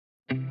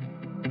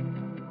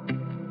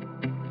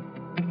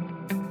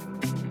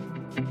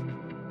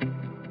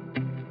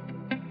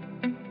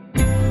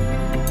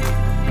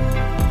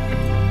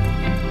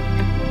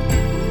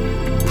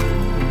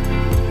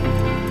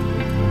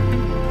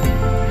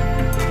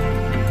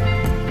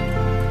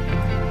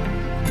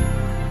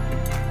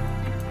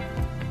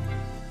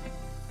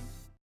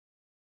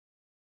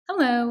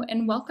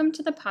and welcome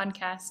to the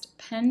podcast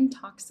Penn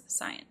Talks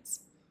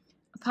Science,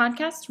 a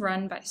podcast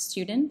run by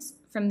students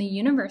from the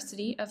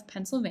University of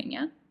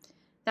Pennsylvania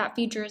that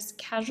features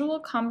casual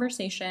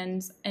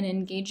conversations and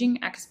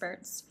engaging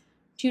experts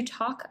to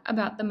talk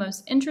about the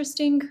most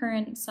interesting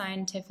current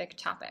scientific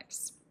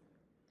topics.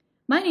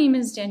 My name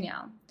is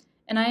Danielle,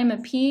 and I am a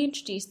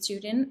PhD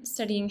student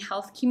studying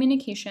health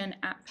communication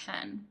at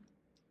Penn.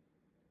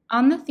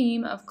 On the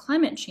theme of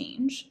climate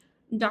change,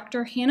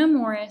 Dr. Hannah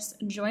Morris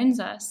joins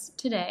us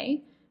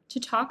today to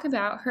talk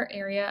about her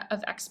area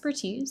of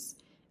expertise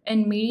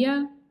in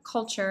media,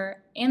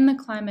 culture, and the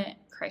climate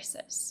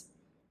crisis.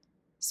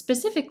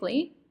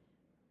 Specifically,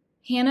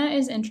 Hannah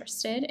is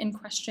interested in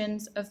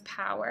questions of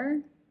power,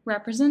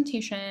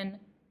 representation,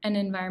 and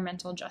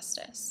environmental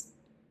justice.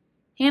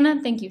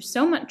 Hannah, thank you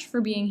so much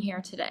for being here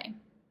today.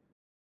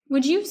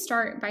 Would you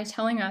start by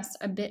telling us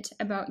a bit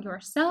about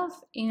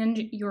yourself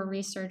and your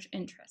research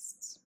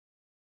interests?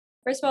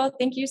 First of all,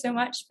 thank you so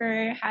much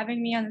for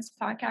having me on this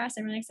podcast.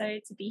 I'm really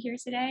excited to be here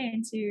today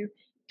and to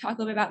talk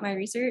a little bit about my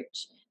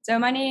research. So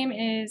my name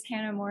is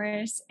Hannah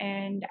Morris,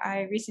 and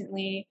I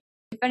recently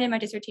defended my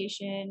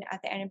dissertation at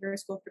the Annenberg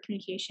School for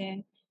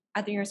Communication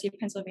at the University of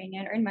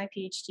Pennsylvania and earned my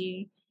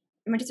PhD.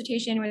 My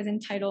dissertation was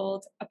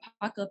entitled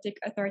Apocalyptic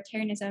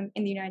Authoritarianism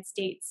in the United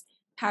States,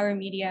 Power,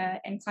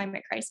 Media, and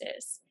Climate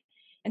Crisis.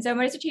 And so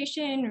my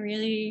dissertation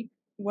really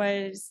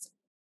was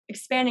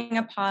expanding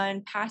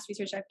upon past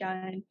research I've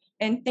done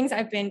and things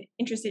I've been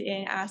interested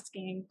in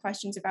asking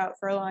questions about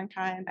for a long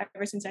time,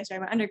 ever since I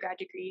started my undergrad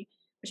degree,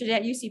 which I did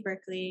at UC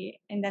Berkeley.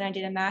 And then I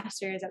did a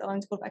master's at the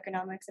London School of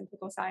Economics and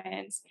Political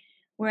Science,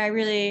 where I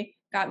really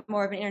got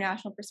more of an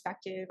international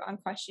perspective on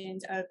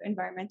questions of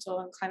environmental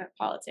and climate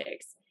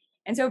politics.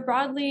 And so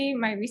broadly,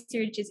 my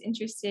research is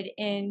interested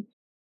in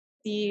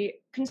the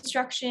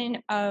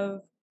construction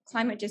of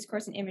climate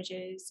discourse and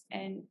images,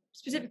 and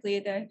specifically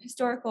the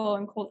historical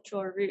and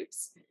cultural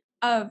roots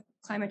of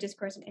climate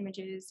discourse and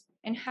images,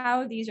 and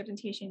how these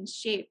representations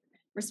shape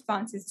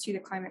responses to the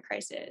climate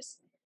crisis.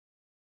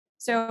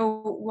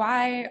 So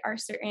why are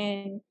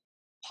certain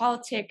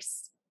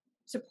politics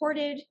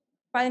supported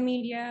by the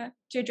media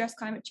to address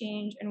climate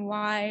change, and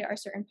why are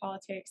certain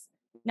politics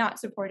not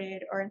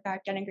supported, or in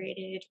fact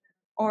denigrated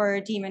or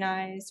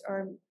demonized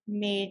or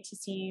made to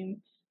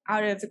seem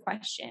out of the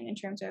question in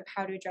terms of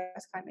how to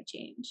address climate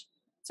change?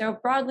 So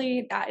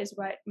broadly, that is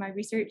what my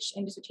research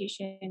and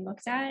dissertation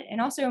looks at, and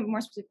also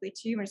more specifically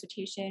too, my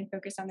dissertation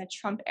focused on the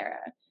Trump era.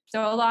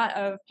 So a lot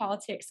of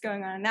politics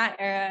going on in that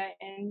era,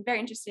 and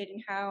very interested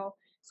in how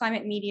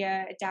climate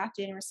media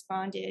adapted and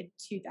responded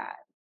to that.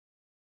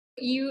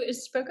 You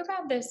spoke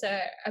about this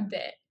a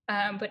bit,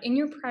 but in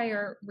your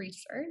prior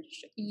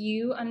research,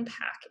 you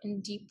unpack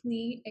and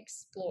deeply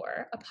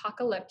explore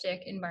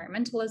apocalyptic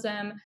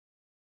environmentalism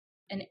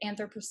and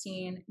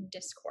Anthropocene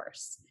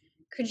discourse.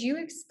 Could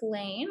you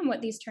explain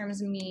what these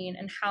terms mean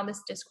and how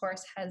this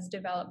discourse has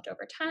developed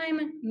over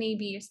time,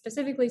 maybe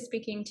specifically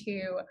speaking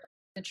to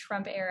the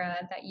Trump era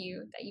that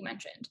you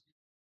mentioned?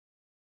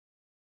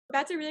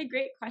 That's a really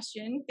great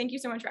question. Thank you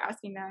so much for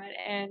asking that,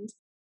 and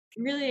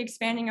really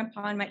expanding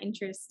upon my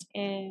interest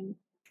in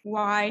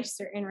why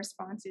certain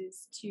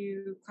responses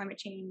to climate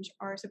change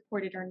are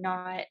supported or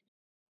not.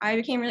 I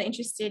became really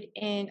interested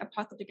in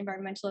apocalyptic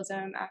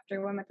environmentalism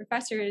after one of my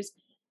professors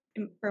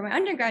for my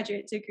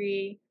undergraduate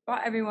degree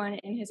bought everyone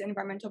in his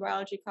environmental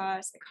biology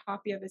class a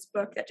copy of his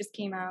book that just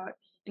came out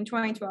in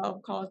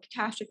 2012 called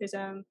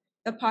Catastrophism: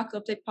 The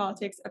Apocalyptic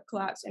Politics of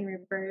Collapse and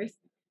Rebirth,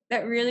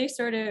 that really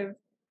sort of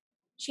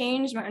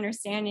changed my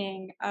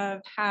understanding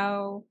of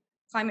how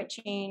climate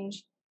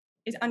change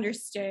is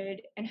understood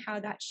and how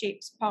that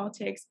shapes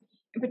politics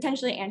in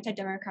potentially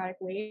anti-democratic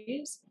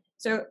ways.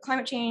 So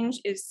climate change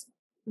is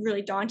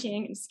really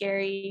daunting and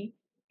scary.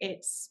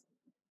 It's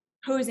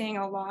posing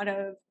a lot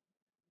of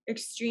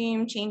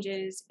extreme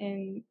changes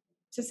in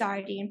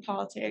society and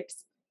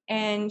politics,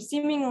 and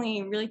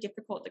seemingly really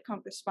difficult to come up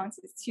with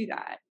responses to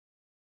that.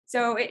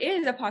 So it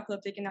is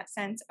apocalyptic in that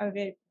sense of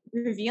it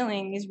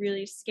revealing these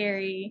really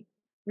scary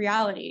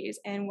realities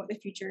and what the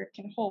future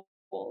can hold.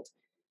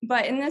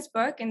 But in this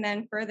book, and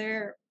then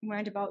further when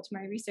I developed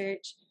my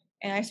research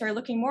and I started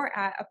looking more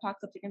at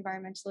apocalyptic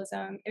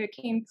environmentalism, it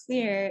became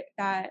clear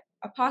that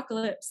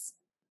apocalypse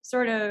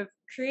sort of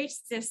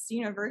creates this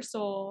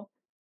universal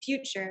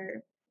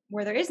future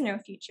where there is no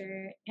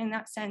future. In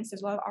that sense,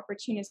 there's a lot of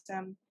opportunists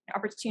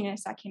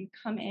that can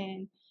come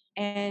in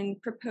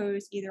and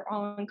propose either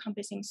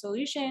all-encompassing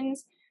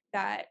solutions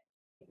that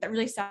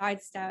really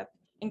sidestep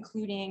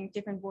including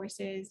different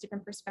voices,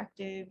 different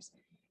perspectives,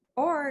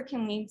 or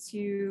can lead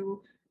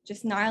to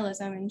just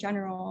nihilism in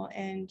general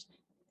and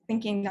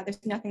thinking that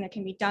there's nothing that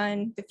can be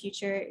done. The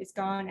future is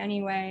gone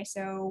anyway,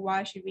 so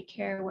why should we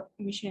care?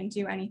 We shouldn't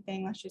do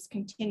anything. Let's just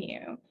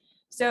continue.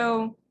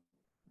 So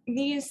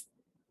these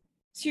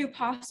two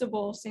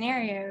possible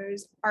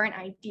scenarios aren't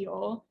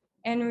ideal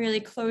and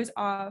really close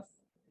off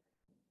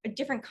a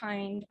different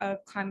kind of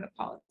climate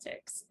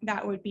politics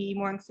that would be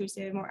more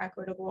inclusive, more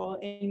equitable,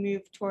 and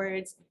move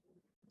towards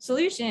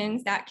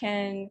solutions that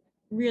can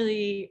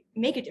really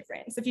make a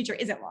difference. The future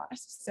isn't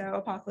lost. So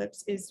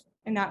apocalypse is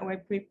in that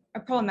way a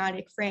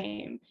problematic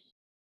frame.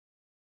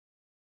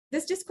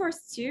 This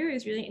discourse too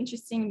is really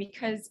interesting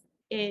because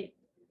it,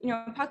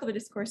 apocalyptic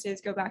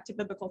discourses go back to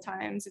biblical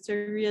times. It's a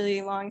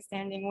really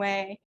long-standing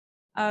way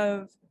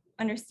of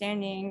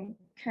understanding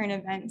current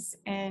events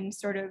and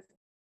sort of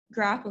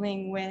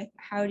grappling with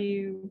how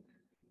to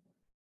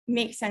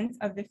make sense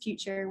of the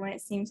future when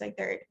it seems like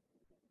there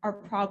are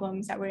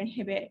problems that would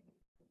inhibit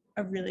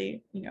a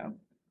really,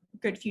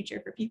 good future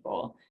for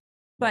people.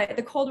 But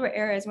the Cold War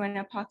era is when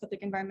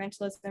apocalyptic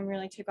environmentalism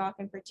really took off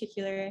in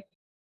particular.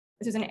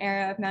 This was an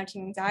era of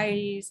mounting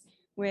anxieties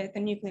with a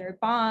nuclear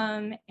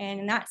bomb, and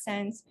in that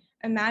sense,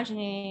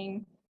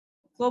 imagining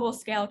global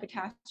scale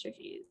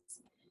catastrophes.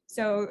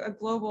 So a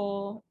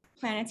global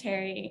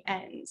planetary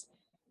end.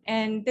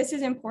 And this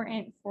is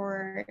important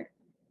for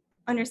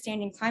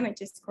understanding climate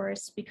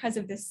discourse because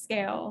of the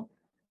scale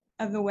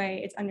of the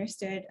way it's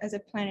understood as a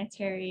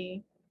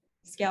planetary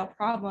scale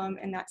problem,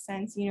 in that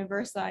sense,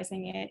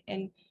 universalizing it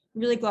and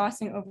really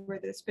glossing over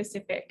the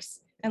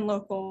specifics and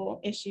local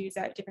issues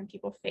that different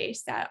people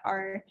face that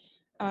are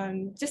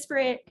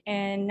disparate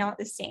and not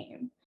the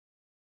same.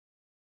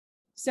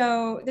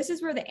 So this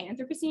is where the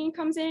Anthropocene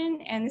comes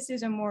in, and this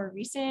is a more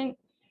recent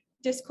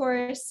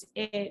discourse.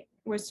 It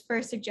was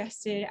first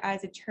suggested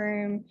as a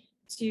term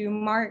to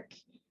mark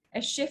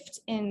a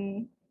shift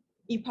in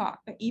epoch.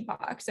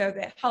 So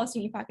the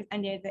Holocene epoch has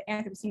ended, the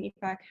Anthropocene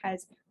epoch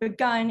has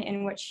begun,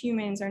 in which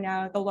humans are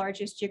now the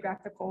largest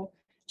geological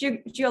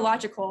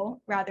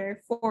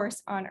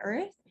force on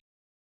Earth.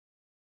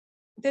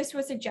 This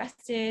was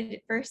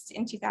suggested first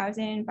in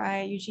 2000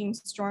 by Eugene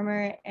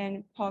Stormer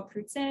and Paul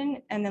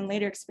Crutzen, and then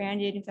later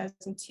expanded in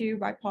 2002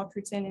 by Paul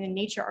Crutzen in a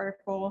Nature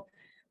article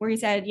where he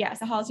said, yes,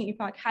 the Holocene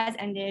epoch has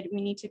ended.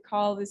 We need to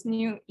call this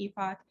new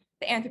epoch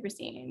the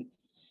Anthropocene.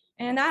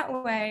 And in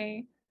that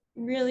way,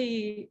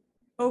 really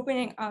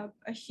opening up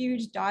a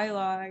huge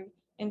dialogue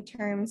in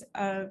terms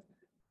of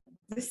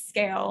the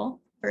scale,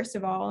 first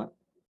of all,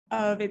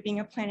 of it being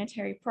a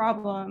planetary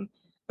problem,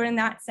 but in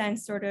that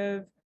sense, sort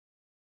of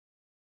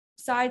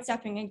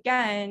sidestepping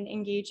again,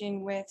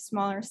 engaging with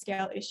smaller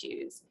scale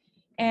issues.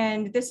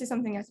 And this is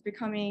something that's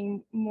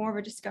becoming more of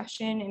a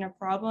discussion and a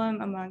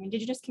problem among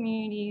Indigenous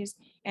communities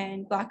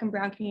and Black and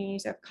Brown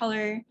communities of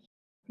color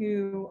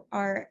who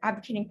are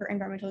advocating for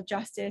environmental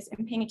justice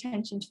and paying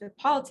attention to the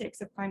politics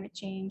of climate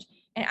change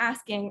and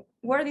asking,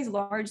 what do these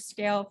large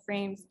scale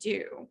frames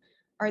do?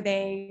 Are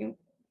they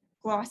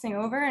glossing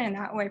over and in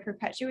that way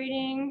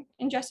perpetuating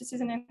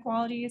injustices and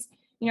inequalities?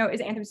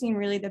 Is Anthropocene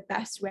really the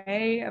best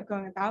way of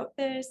going about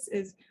this?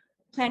 Is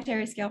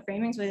planetary scale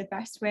framing really the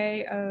best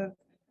way of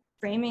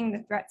framing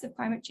the threats of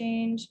climate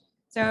change?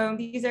 So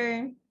these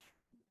are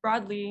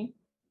broadly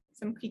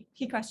some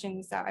key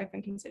questions that I've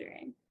been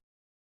considering.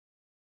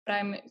 But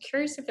I'm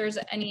curious if there's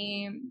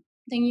anything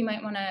you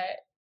might want to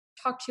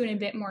talk to in a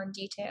bit more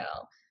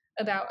detail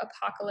about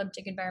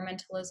apocalyptic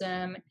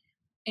environmentalism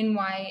and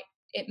why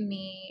it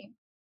may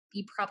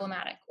be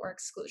problematic or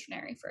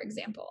exclusionary, for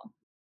example.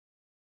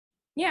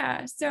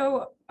 Yeah,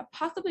 so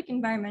apocalyptic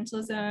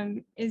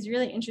environmentalism is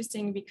really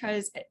interesting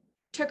because it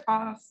took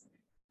off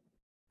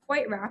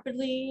quite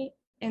rapidly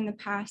in the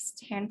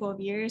past handful of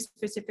years,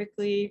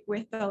 specifically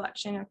with the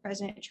election of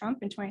President Trump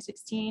in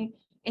 2016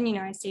 in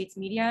United States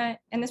media.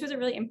 And this was a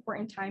really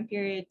important time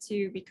period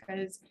too,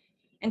 because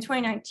in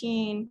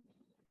 2019,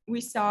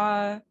 we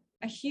saw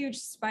a huge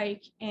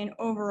spike in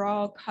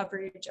overall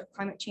coverage of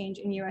climate change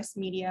in US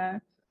media.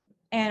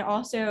 And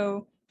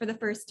also, for the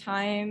first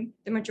time,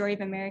 the majority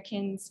of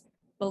Americans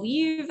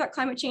believe that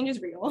climate change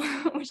is real,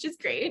 which is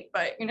great,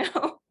 but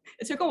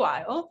it took a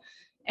while.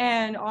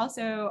 And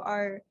also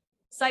are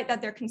cite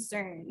that they're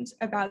concerned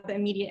about the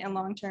immediate and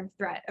long-term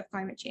threat of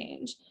climate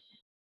change.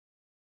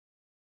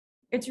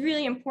 It's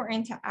really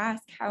important to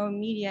ask how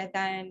media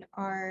then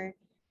are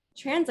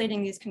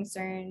translating these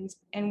concerns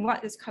and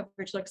what this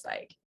coverage looks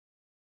like.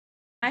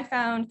 I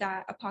found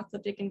that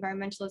apocalyptic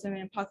environmentalism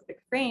and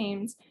apocalyptic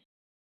frames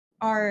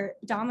are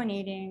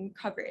dominating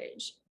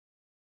coverage.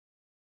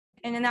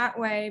 And in that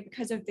way,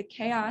 because of the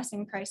chaos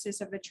and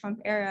crisis of the Trump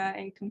era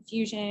and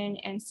confusion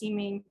and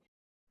seeming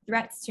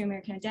threats to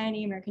American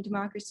identity, American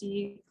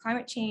democracy,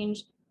 climate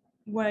change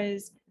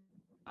was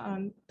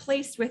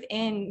placed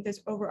within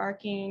this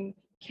overarching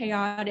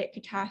chaotic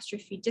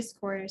catastrophe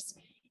discourse,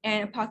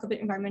 and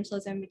apocalyptic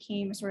environmentalism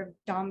became a sort of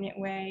dominant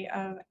way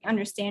of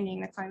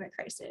understanding the climate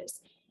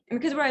crisis. And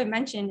because of what I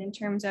mentioned in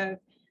terms of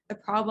the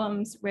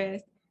problems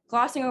with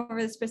glossing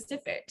over the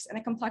specifics and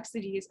the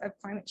complexities of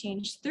climate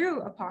change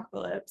through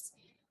apocalypse,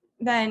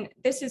 then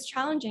this is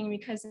challenging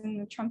because in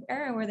the Trump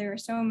era, where there were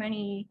so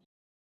many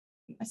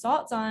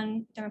assaults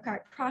on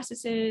democratic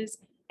processes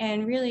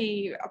and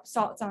really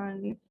assaults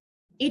on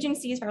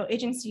federal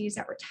agencies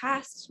that were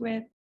tasked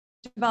with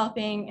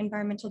developing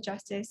environmental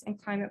justice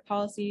and climate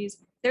policies,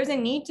 there's a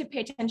need to pay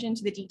attention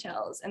to the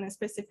details and the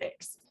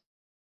specifics.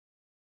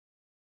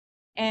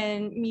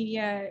 And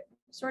media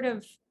sort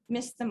of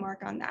missed the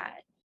mark on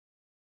that,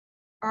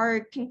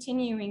 are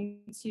continuing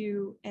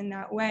to, in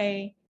that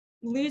way,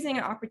 losing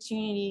an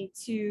opportunity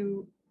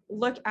to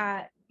look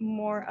at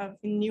more of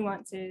the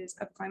nuances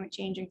of climate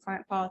change and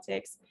climate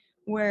politics,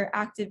 where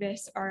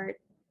activists are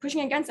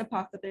pushing against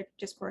apocalyptic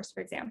discourse,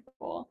 for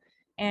example,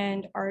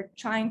 and are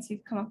trying to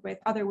come up with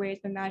other ways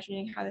of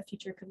imagining how the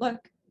future could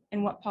look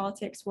and what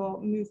politics will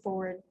move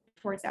forward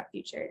towards that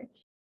future.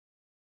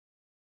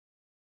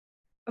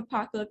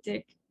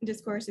 Apocalyptic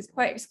discourse is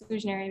quite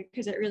exclusionary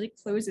because it really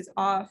closes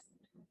off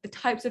the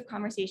types of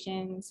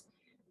conversations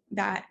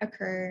that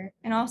occur.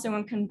 And also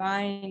when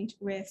combined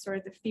with sort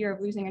of the fear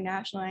of losing a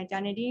national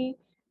identity,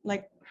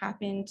 like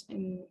happened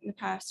in the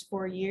past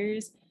 4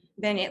 years,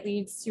 then it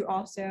leads to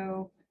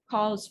also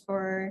calls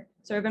for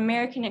sort of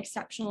American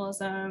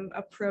exceptionalism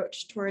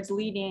approach towards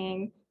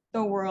leading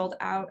the world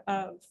out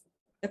of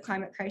the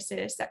climate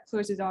crisis that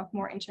closes off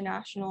more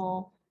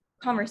international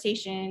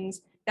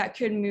conversations that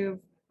could move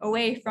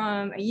away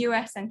from a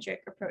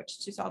US-centric approach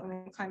to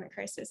solving the climate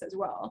crisis as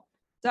well.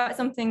 So that's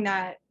something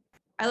that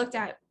I looked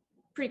at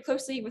pretty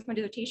closely with my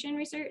dissertation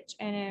research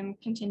and am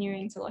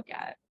continuing to look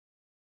at.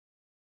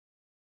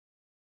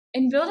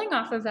 And building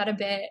off of that a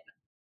bit,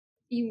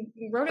 you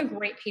wrote a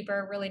great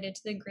paper related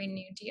to the Green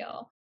New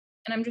Deal.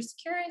 And I'm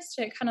just curious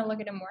to kind of look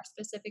at a more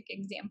specific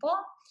example,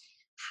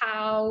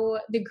 how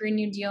the Green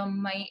New Deal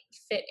might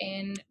fit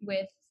in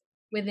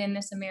within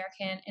this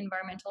American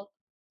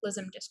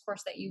environmentalism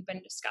discourse that you've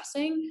been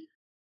discussing,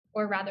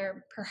 or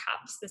rather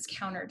perhaps this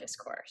counter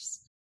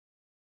discourse.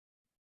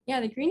 Yeah,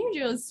 the Green New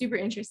Deal is super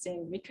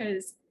interesting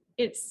because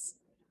it's,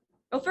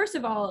 well, first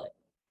of all,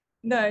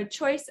 the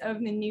choice of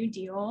the New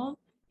Deal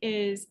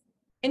is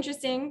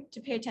interesting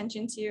to pay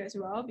attention to as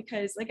well,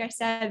 because like I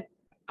said,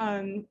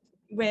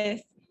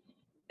 with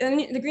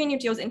the Green New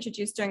Deal was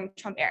introduced during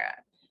the Trump era.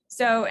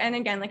 So, and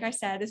again, like I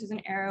said, this was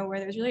an era where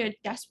there was really a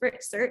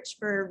desperate search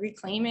for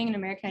reclaiming an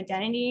American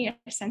identity,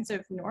 a sense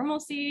of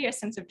normalcy, a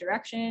sense of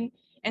direction.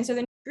 And so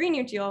the Green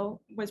New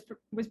Deal was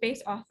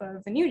based off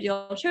of the New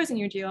Deal, chosen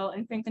New Deal,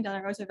 and Franklin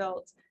Delano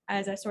Roosevelt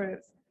as a sort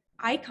of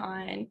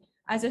icon,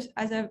 as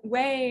a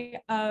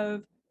way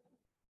of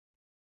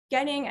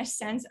getting a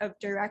sense of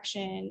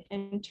direction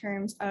in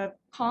terms of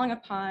calling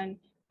upon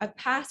a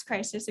past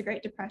crisis, the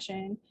Great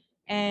Depression,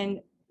 and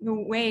the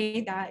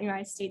way that the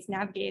United States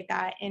navigated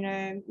that in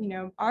a,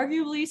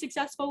 arguably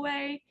successful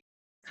way,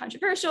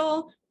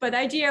 controversial, but the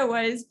idea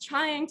was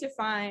trying to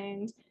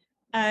find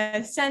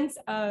a sense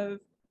of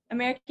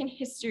American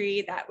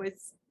history that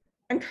was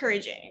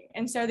encouraging.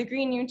 And so the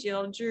Green New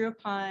Deal drew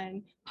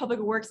upon public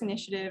works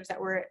initiatives that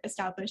were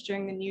established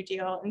during the New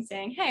Deal and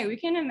saying, hey, we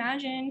can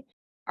imagine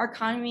our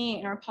economy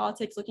and our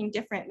politics looking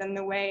different than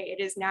the way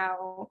it is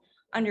now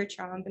under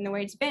Trump and the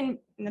way it's been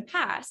in the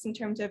past in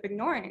terms of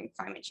ignoring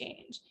climate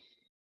change.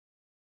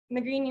 And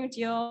the Green New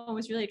Deal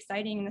was really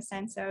exciting in the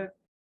sense of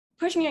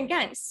pushing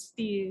against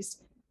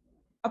these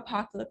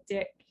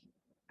apocalyptic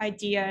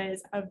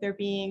ideas of there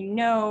being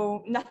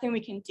nothing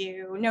we can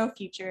do, no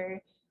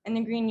future, and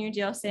the Green New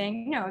Deal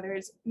saying, no,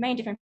 there's many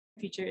different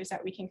futures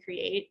that we can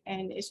create,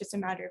 and it's just a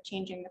matter of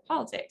changing the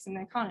politics and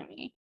the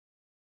economy.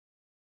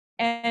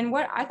 And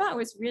what I thought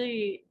was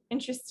really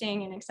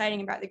interesting and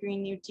exciting about the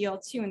Green New Deal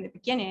too in the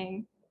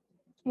beginning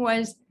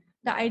was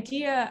the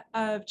idea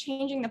of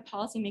changing the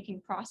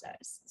policymaking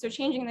process. So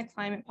changing the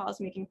climate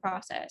policymaking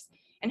process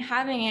and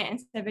having it,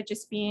 instead of it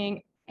just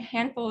being a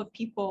handful of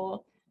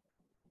people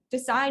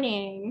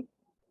deciding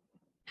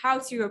how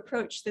to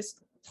approach this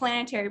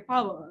planetary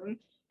problem.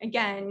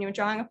 Again,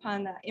 drawing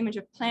upon the image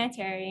of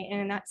planetary,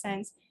 and in that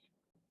sense,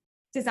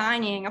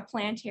 designing a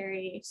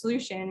planetary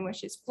solution,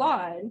 which is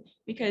flawed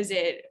because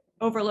it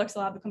overlooks a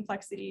lot of the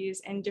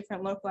complexities and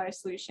different localized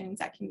solutions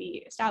that can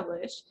be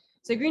established.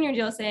 So Green New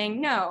Deal is saying,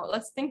 no,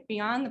 let's think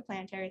beyond the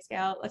planetary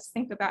scale. Let's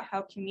think about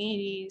how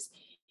communities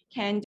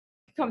can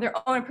come up with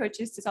their own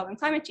approaches to solving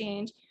climate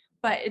change,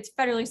 but it's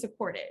federally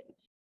supported.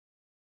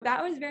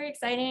 That was very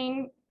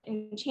exciting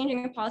in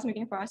changing the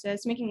policymaking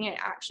process, making it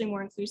actually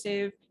more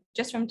inclusive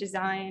just from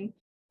design.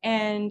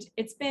 And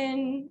it's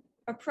been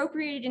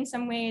appropriated in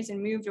some ways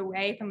and moved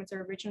away from its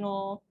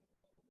original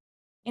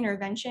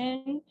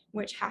intervention,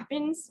 which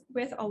happens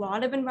with a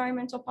lot of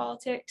environmental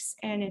politics.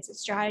 And it's a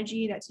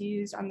strategy that's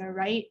used on the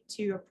right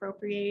to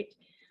appropriate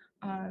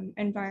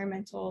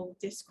environmental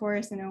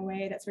discourse in a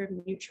way that sort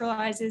of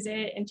neutralizes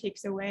it and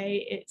takes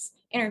away its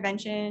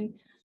intervention.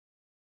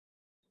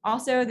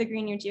 Also, the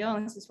Green New Deal,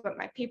 and this is what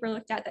my paper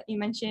looked at that you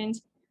mentioned,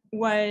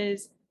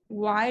 was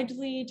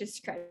widely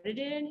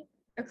discredited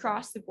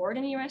across the board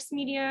in the US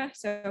media.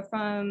 So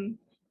from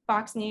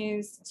Fox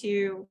News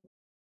to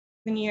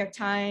the New York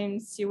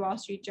Times to Wall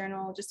Street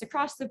Journal, just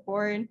across the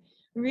board,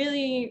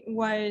 really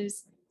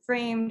was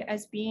framed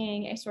as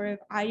being a sort of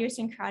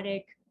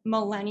idiosyncratic,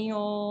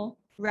 millennial,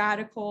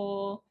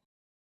 radical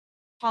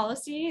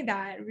policy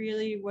that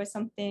really was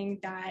something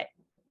that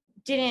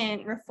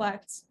didn't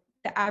reflect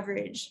the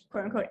average,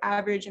 quote unquote,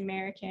 average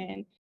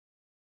American.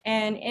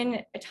 And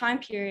in a time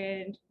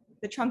period,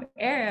 the Trump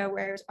era,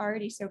 where it was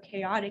already so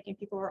chaotic and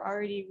people were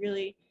already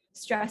really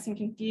stressed and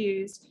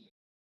confused,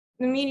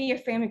 the media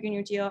framed the Green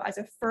New Deal as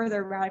a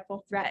further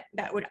radical threat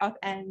that would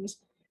upend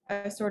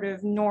a sort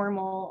of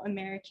normal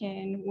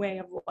American way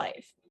of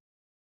life.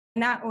 In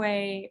that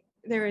way,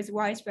 there was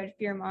widespread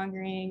fear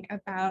mongering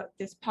about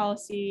this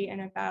policy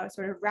and about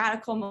sort of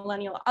radical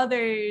millennial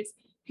others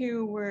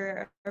who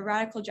were a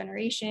radical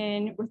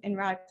generation within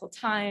radical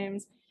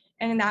times.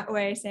 And in that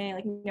way, saying,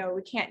 like, no,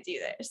 we can't do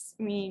this.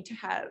 We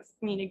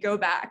need to go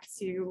back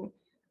to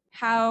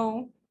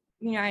how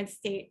the United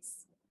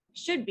States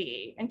should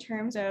be in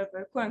terms of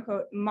a quote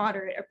unquote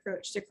moderate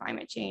approach to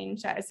climate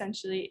change that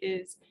essentially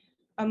is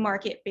a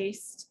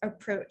market-based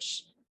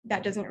approach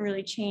that doesn't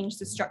really change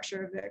the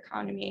structure of the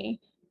economy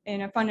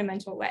in a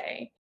fundamental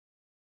way.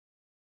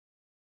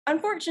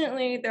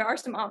 Unfortunately, there are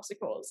some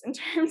obstacles in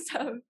terms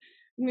of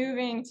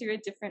moving to a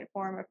different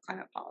form of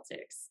climate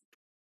politics.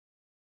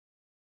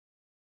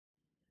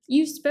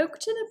 You spoke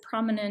to the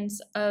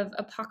prominence of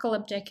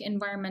apocalyptic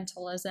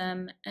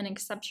environmentalism and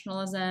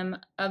exceptionalism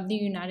of the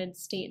United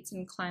States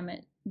in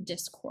climate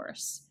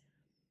discourse.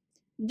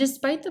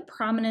 Despite the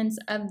prominence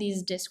of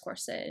these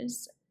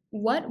discourses,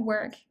 what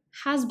work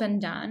has been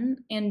done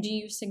and do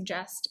you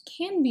suggest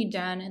can be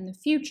done in the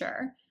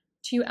future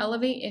to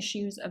elevate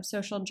issues of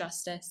social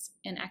justice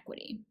and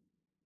equity?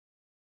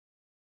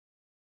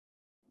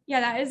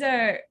 Yeah, that is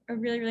a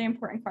really, really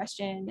important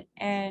question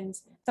and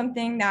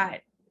something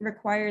that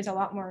requires a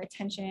lot more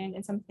attention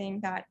and something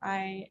that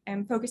I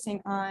am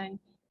focusing on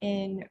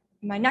in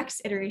my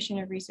next iteration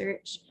of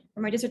research,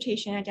 where my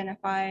dissertation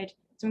identified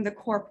some of the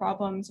core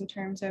problems in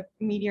terms of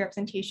media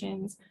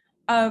representations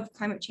of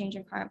climate change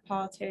and climate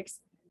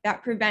politics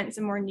that prevents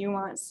a more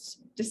nuanced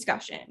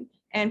discussion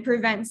and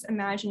prevents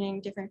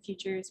imagining different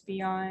futures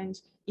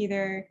beyond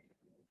either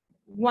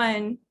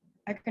one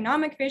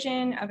economic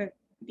vision of it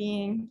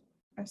being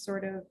a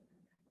sort of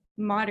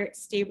moderate,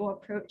 stable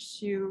approach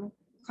to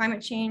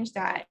climate change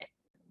that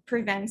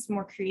prevents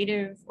more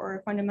creative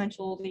or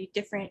fundamentally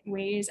different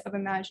ways of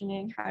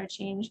imagining how to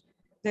change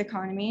the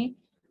economy,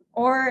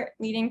 or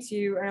leading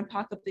to an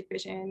apocalyptic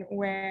vision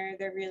where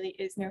there really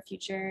is no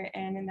future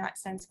and in that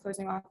sense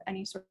closing off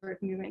any sort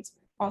of movement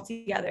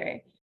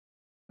altogether.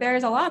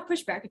 There's a lot of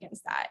pushback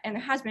against that, and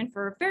there has been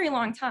for a very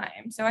long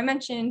time. So I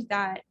mentioned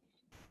that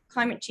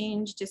climate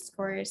change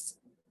discourse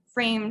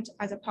framed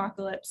as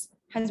apocalypse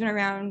has been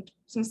around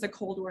since the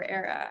Cold War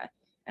era.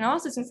 And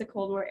also since the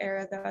Cold War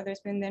era, though, there's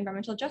been the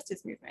environmental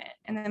justice movement.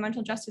 And the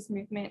environmental justice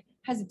movement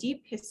has a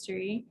deep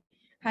history,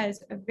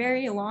 has a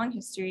very long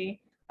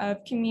history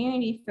of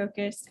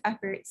community-focused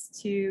efforts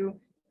to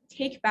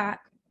take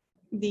back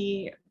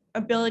the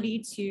ability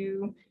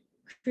to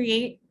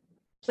create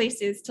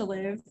places to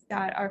live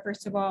that are,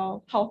 first of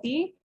all,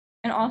 healthy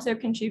and also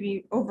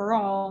contribute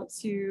overall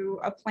to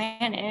a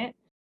planet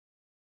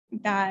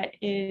that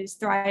is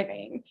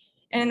thriving.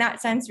 And in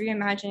that sense,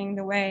 reimagining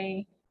the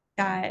way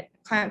that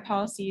climate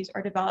policies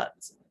are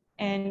developed,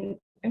 and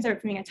instead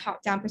of being a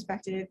top-down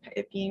perspective,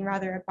 it being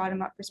rather a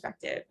bottom-up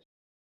perspective.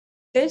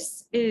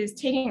 This is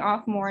taking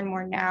off more and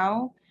more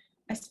now,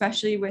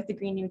 especially with the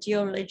Green New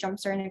Deal really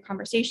jumpstarting the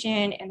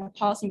conversation and the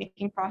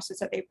policymaking process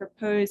that they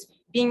propose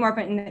being more of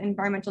an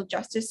environmental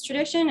justice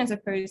tradition as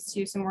opposed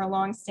to some more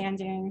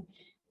long-standing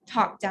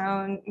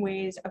top-down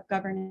ways of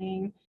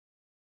governing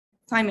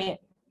climate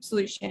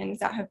solutions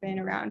that have been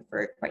around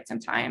for quite some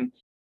time.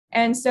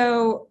 And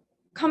so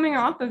coming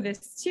off of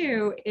this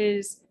too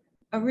is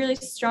a really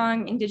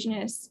strong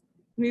Indigenous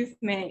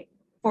movement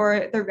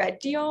for the Red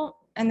Deal.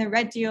 And the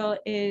Red Deal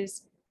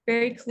is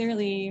very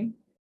clearly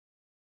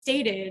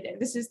stated,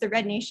 this is the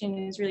Red Nation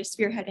is really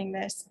spearheading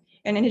this,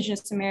 an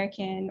Indigenous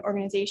American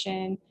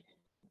organization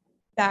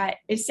that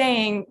is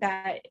saying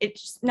that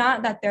it's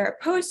not that they're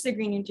opposed to the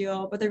Green New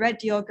Deal, but the Red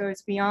Deal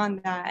goes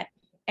beyond that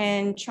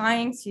and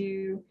trying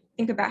to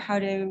think about how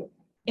to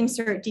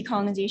insert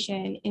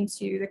decolonization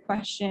into the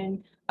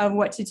question of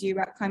what to do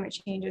about climate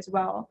change as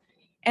well.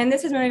 And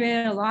this has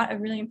motivated a lot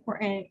of really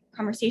important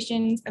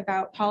conversations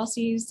about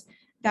policies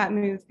that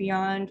move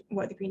beyond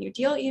what the Green New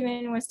Deal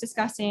even was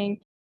discussing,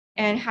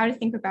 and how to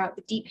think about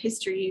the deep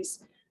histories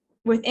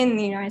within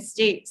the United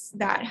States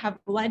that have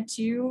led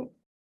to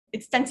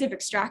extensive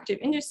extractive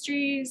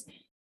industries.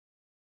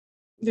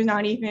 There's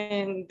not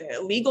even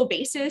the legal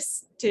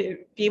basis to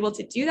be able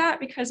to do that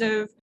because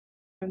of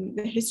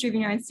the history of the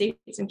United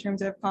States in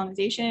terms of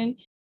colonization.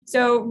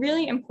 So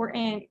really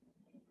important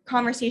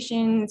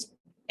conversations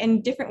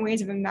and different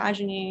ways of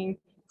imagining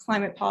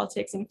climate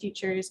politics and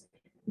futures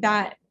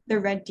that the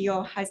Red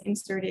Deal has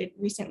inserted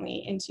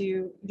recently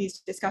into these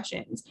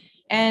discussions.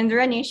 And the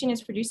Red Nation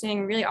is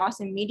producing really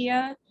awesome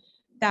media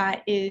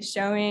that is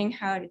showing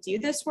how to do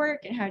this work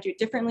and how to do it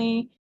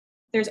differently.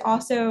 There's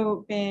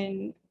also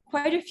been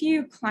quite a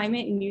few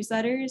climate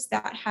newsletters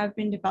that have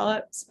been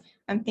developed.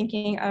 I'm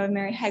thinking of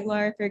Mary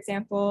Heglar, for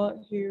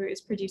example, who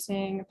is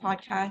producing a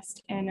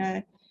podcast and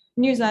a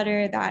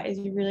newsletter that is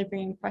really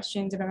bringing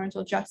questions of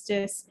environmental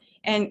justice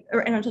and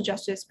environmental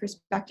justice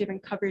perspective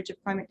and coverage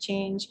of climate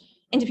change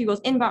into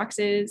people's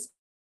inboxes.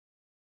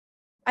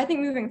 I think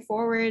moving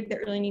forward,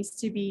 there really needs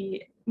to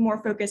be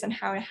more focus on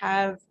how to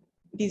have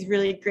these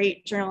really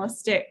great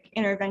journalistic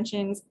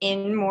interventions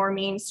in more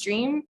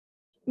mainstream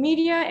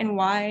media and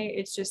why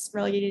it's just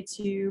relegated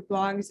to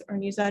blogs or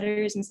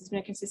newsletters, and this has been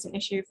a consistent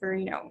issue for,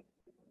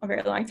 a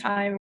very long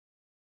time.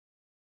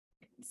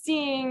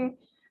 Seeing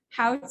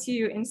how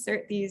to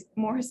insert these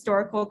more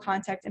historical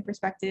context and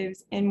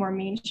perspectives in more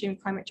mainstream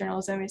climate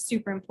journalism is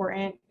super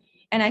important,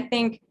 and I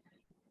think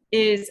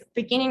is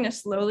beginning to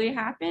slowly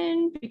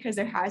happen because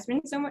there has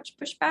been so much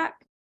pushback.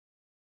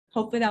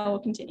 Hopefully that will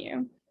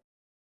continue.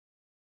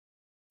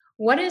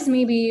 What is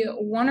maybe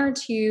one or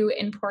two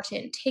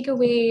important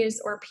takeaways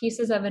or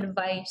pieces of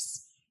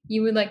advice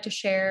you would like to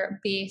share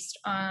based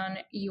on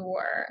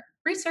your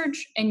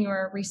research and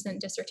your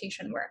recent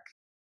dissertation work?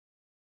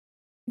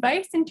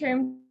 Advice in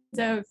terms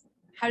of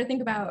how to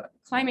think about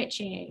climate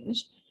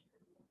change,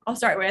 I'll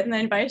start with, and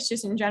then advice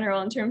just in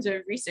general in terms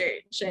of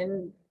research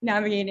and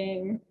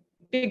navigating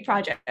big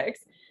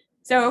projects.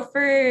 So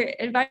for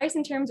advice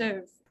in terms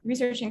of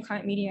researching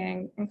climate media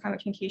and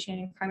climate communication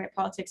and climate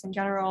politics in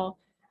general,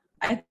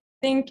 I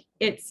think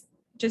it's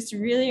just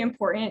really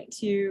important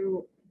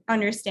to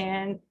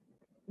understand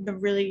the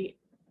really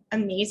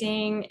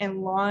amazing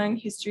and long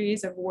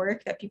histories of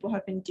work that people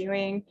have been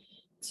doing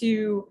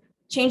to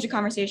change the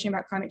conversation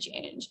about climate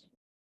change.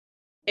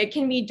 It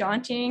can be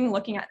daunting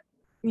looking at,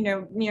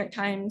 New York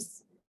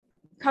Times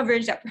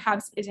coverage that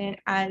perhaps isn't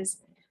as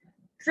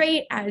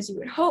great as you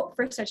would hope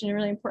for such a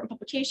really important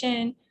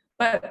publication,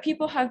 but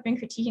people have been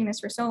critiquing this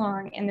for so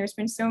long, and there's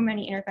been so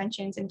many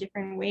interventions and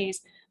different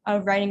ways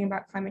of writing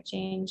about climate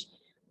change.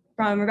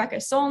 From Rebecca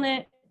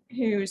Solnit,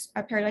 whose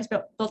A Paradise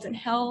Built in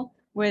Hell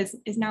is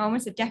now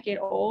almost a decade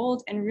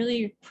old, and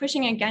really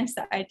pushing against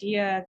the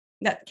idea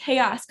that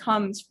chaos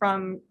comes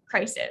from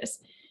crisis,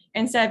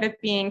 instead of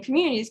it being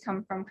communities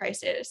come from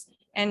crisis,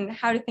 and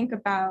how to think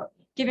about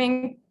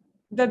giving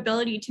the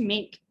ability to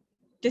make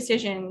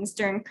decisions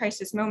during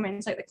crisis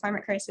moments like the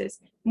climate crisis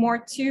more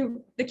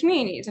to the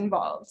communities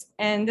involved.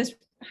 And this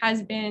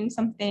has been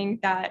something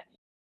that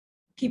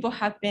people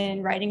have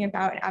been writing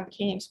about and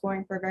advocating,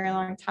 exploring for a very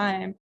long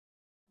time.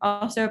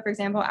 Also, for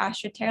example,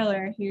 Astra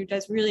Taylor, who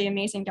does really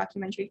amazing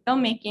documentary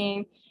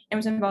filmmaking and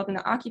was involved in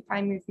the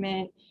Occupy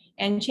movement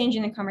and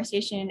changing the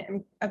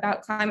conversation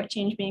about climate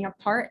change being a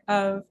part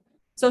of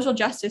social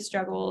justice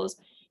struggles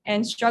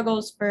and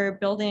struggles for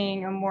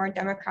building a more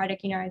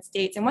democratic United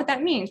States and what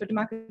that means, what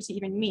democracy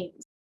even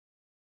means.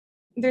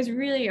 There's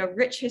really a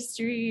rich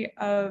history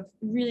of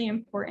really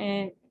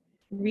important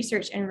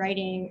research and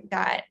writing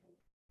that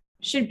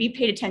should be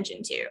paid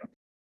attention to.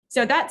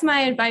 So that's my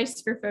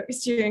advice for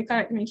folks doing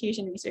climate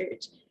communication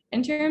research.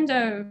 In terms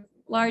of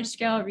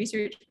large-scale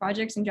research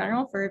projects in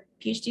general for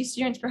PhD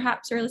students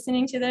perhaps who are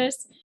listening to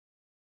this,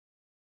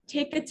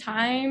 take the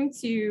time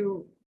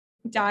to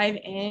dive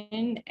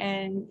in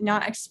and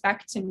not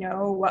expect to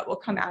know what will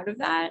come out of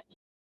that.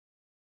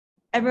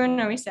 Everyone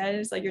always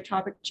says like your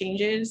topic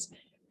changes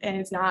and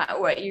it's not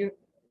what you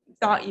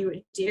thought you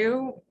would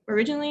do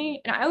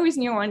originally. And I always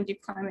knew I wanted to do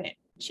climate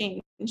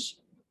change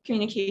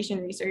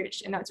communication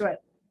research, and that's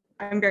what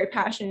I'm very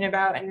passionate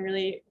about and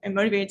really am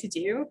motivated to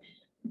do.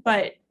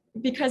 But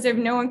because if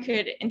no one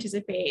could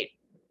anticipate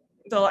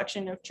the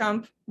election of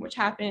Trump, which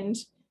happened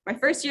my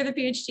first year of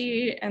the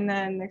PhD, and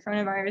then the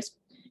coronavirus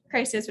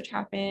crisis, which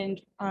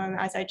happened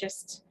as I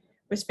just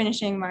was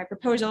finishing my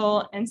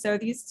proposal. And so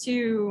these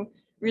two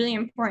really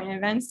important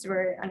events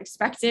were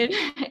unexpected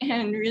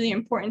and really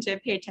important to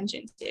pay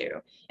attention to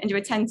and to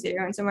attend to.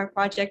 And so my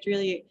project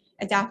really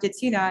adapted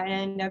to that and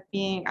ended up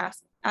being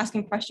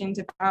asking questions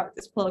about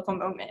this political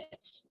moment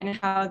and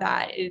how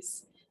that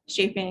is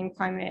shaping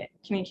climate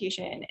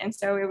communication. And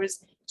so it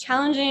was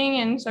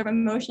challenging and sort of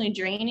emotionally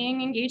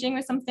draining engaging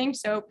with something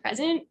so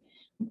present,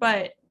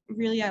 but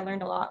really I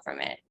learned a lot from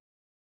it.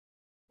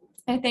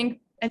 I think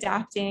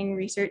adapting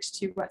research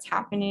to what's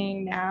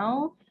happening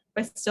now,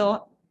 but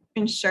still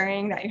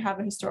ensuring that you have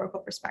a historical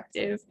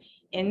perspective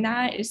in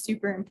that is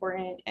super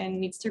important and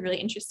leads to really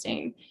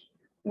interesting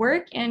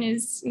work, and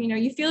is,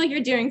 you feel like you're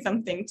doing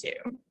something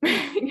too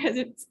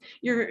because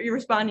you're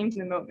responding to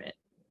the moment.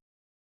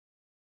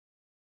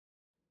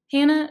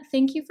 Hannah,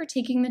 thank you for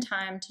taking the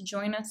time to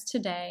join us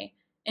today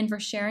and for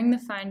sharing the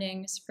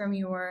findings from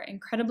your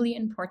incredibly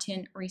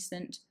important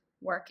recent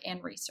work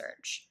and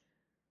research.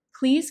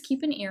 Please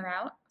keep an ear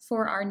out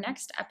for our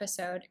next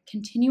episode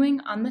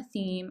continuing on the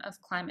theme of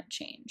climate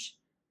change.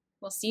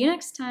 We'll see you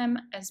next time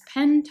as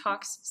Penn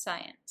Talks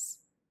Science.